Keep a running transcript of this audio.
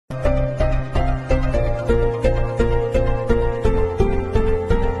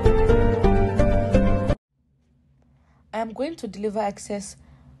going to deliver access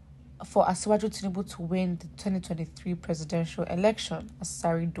for Asiwaju Tinubu to win the 2023 presidential election,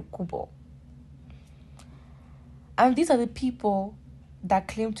 Asari Dokubo. And these are the people that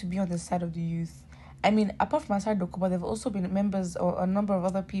claim to be on the side of the youth. I mean, apart from Asari Dokubo, there have also been members or a number of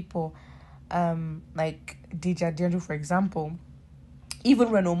other people, like DJ Adianju, for example, even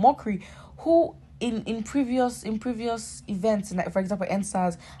Reno Mokri, who in previous events, like for example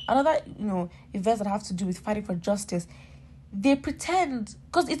NSAS and other events that have to do with fighting for justice, they pretend,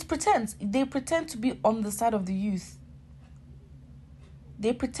 because it's pretense, they pretend to be on the side of the youth.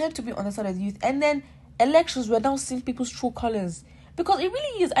 And then elections, we're now seeing people's true colors, because it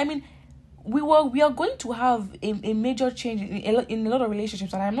really is. I mean, we are going to have a major change in a lot of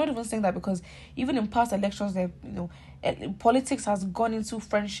relationships, and I'm not even saying that because even in past elections, politics has gone into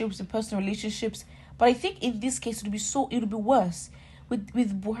friendships and personal relationships. But I think in this case, it'll be worse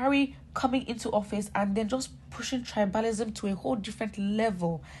with Buhari coming into office and then just pushing tribalism to a whole different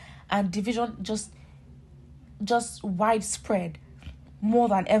level, and division just widespread more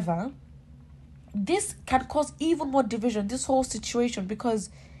than ever. This can cause even more division, this whole situation, because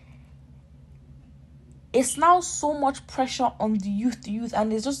it's now so much pressure on the youth,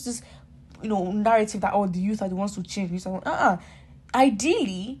 and there's just this, narrative that, the youth are the ones who change.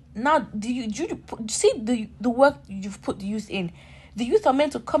 Ideally, now you see the work you've put the youth in. The youth are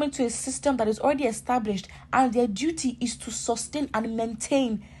meant to come into a system that is already established, and their duty is to sustain and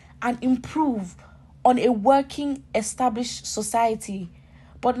maintain and improve on a working, established society.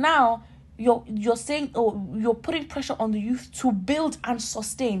 But now you're saying, you're putting pressure on the youth to build and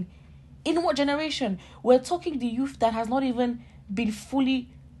sustain. In what generation? We're talking the youth that has not even been fully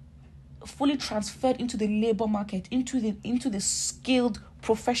transferred into the labor market, into the skilled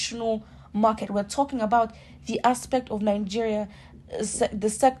professional market. We're talking about the aspect of Nigeria, the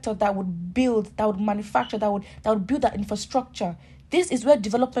sector that would build, that would manufacture, that would build that infrastructure. This is where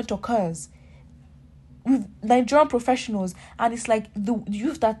development occurs with Nigerian professionals, and it's like the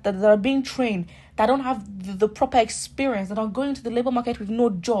youth that are being trained, that don't have the proper experience, that are going into the labor market with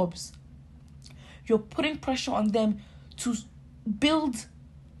no jobs. You're putting pressure on them to build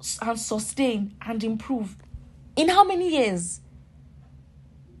and sustain and improve. In how many years?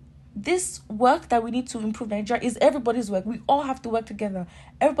 This work that we need to improve Nigeria is everybody's work. We all have to work together.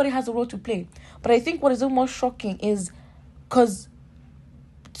 Everybody has a role to play. But I think what is even more shocking is because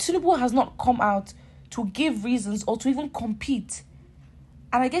Tinubu has not come out to give reasons or to even compete.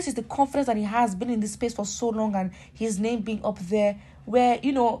 And I guess it's the confidence that he has been in this space for so long, and his name being up there, where,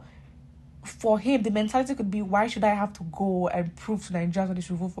 for him, the mentality could be, why should I have to go and prove to Nigerians that they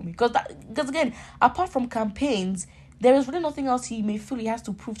should vote for me? Because again, apart from campaigns, there is really nothing else he may feel he has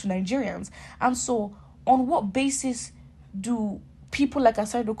to prove to Nigerians. And so, on what basis do people like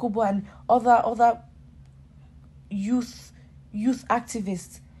Asari Dokubo and other youth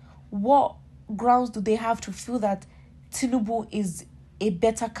activists, what grounds do they have to feel that Tinubu is a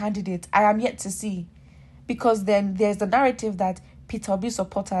better candidate? I am yet to see. Because then there's the narrative that Peter Obi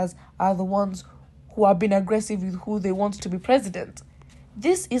supporters are the ones who are being aggressive with who they want to be president.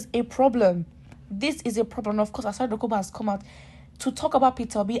 This is a problem. And of course, Asari Dokubo has come out to talk about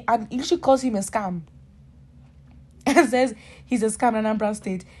Peter Obi, and he literally calls him a scam. And says he's a scam in Anambra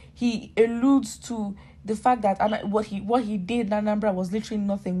State. He alludes to the fact that what he did in Anambra was literally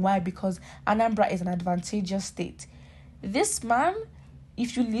nothing. Why? Because Anambra is an advantageous state. This man,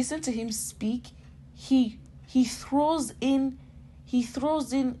 if you listen to him speak, he throws in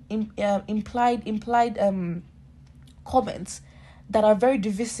implied comments that are very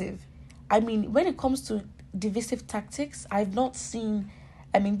divisive. I mean, when it comes to divisive tactics, I've not seen,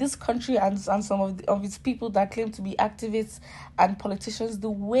 this country and some of its people that claim to be activists and politicians, the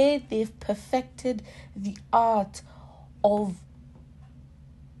way they've perfected the art of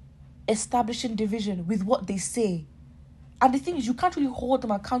establishing division with what they say. And the thing is, you can't really hold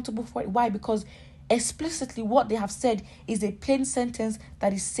them accountable for it. Why? Because explicitly what they have said is a plain sentence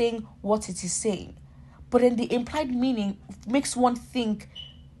that is saying what it is saying. But then the implied meaning makes one think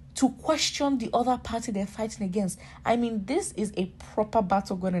to question the other party they're fighting against. This is a proper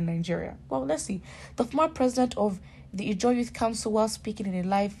battle going in Nigeria. Well, let's see. The former president of the Ijaw Youth Council, while speaking in a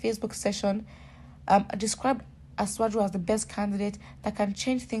live Facebook session, described Asiwaju as the best candidate that can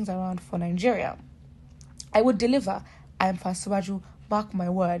change things around for Nigeria. I would deliver. I am for Asiwaju. Mark my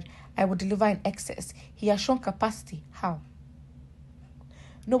word. I will deliver in excess. He has shown capacity. How?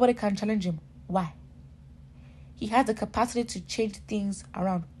 Nobody can challenge him. Why? He has the capacity to change things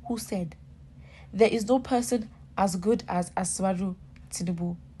around. Who said? There is no person as good as Asiwaju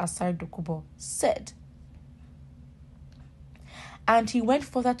Tinubu, Asari Dokubo said. And he went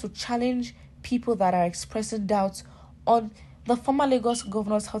further to challenge people that are expressing doubts on the former Lagos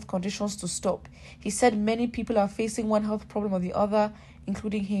governor's health conditions to stop. He said many people are facing one health problem or the other,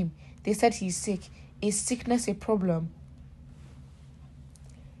 including him. They said he's sick. Is sickness a problem?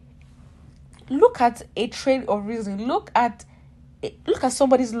 Look at a train of reason. Look at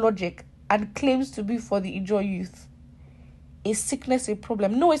somebody's logic and claims to be for the Ijaw youth. Is sickness a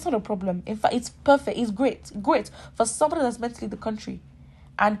problem? No, it's not a problem. In fact, it's perfect. It's great for somebody that's meant to lead the country.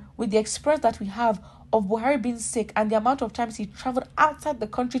 And with the experience that we have of Buhari being sick and the amount of times he traveled outside the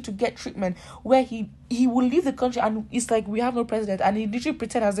country to get treatment, where he will leave the country and it's like we have no president, and he literally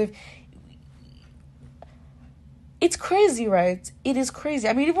pretend as if it's crazy, right? It is crazy.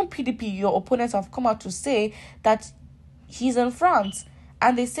 I mean, even PDP, your opponents, have come out to say that he's in France.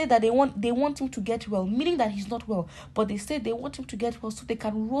 And they say that they want him to get well, meaning that he's not well. But they say they want him to get well so they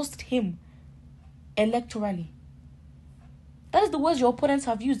can roast him electorally. That is the words your opponents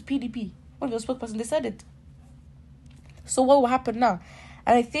have used, PDP. One of your spokesperson, they said it. So what will happen now?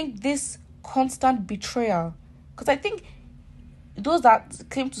 And I think this constant betrayal, because I think those that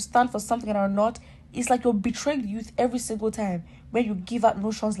claim to stand for something and are not, it's like you're betraying the youth every single time when you give out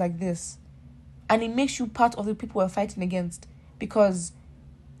notions like this. And it makes you part of the people we're fighting against. Because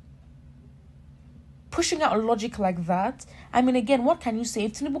pushing out a logic like that, I mean, again, what can you say?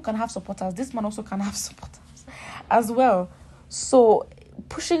 If Tinubu can have supporters, this man also can have supporters as well. So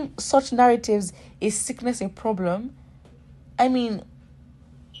pushing such narratives, is sickness a problem? I mean,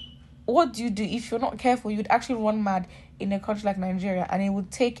 what do? If you're not careful, you'd actually run mad in a country like Nigeria, and it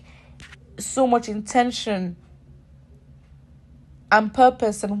would take so much intention and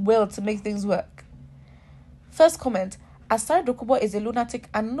purpose and will to make things work. First comment: Asari Dokubo is a lunatic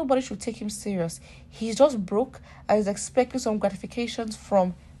and nobody should take him serious. He's just broke and is expecting some gratifications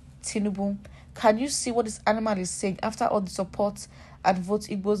from Tinubu. Can you see what this animal is saying after all the support and votes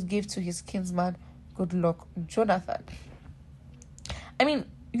Igbos gave to his kinsman? Good luck, Jonathan. I mean,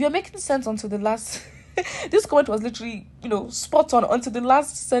 you're making sense until the last... This comment was literally, spot on until the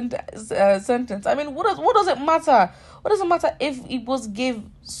last sentence. I mean, what does it matter? What does it matter if Igbos gave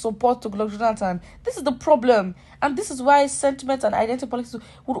support to Goodluck Jonathan? This is the problem. And this is why sentiment and identity politics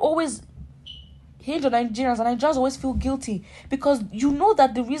would always hinge on Nigerians, and Nigerians always feel guilty, because you know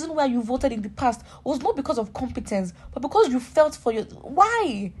that the reason why you voted in the past was not because of competence, but because you felt for your...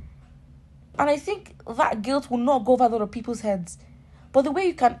 Why? And I think that guilt will not go over a lot of people's heads. But the way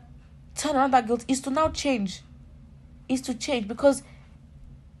you can turn around that guilt is to now change. Is to change, because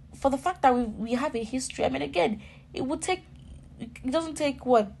for the fact that we have a history, I mean, again, it doesn't take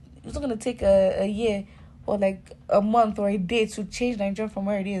what? It's not going to take a year or like a month or a day to change Nigeria from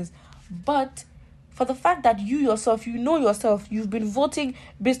where it is. But for the fact that you yourself, you've been voting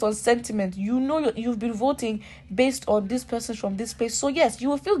based on sentiment. You've been voting based on this person from this place. So yes, you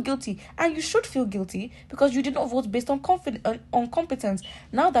will feel guilty, and you should feel guilty because you did not vote based on competence.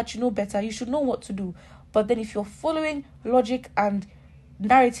 Now that you know better, you should know what to do. But then if you're following logic and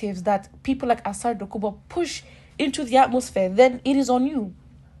narratives that people like Asari Dokubo push into the atmosphere, then it is on you.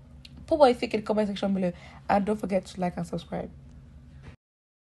 Put what you think in the comment section below, and don't forget to like and subscribe.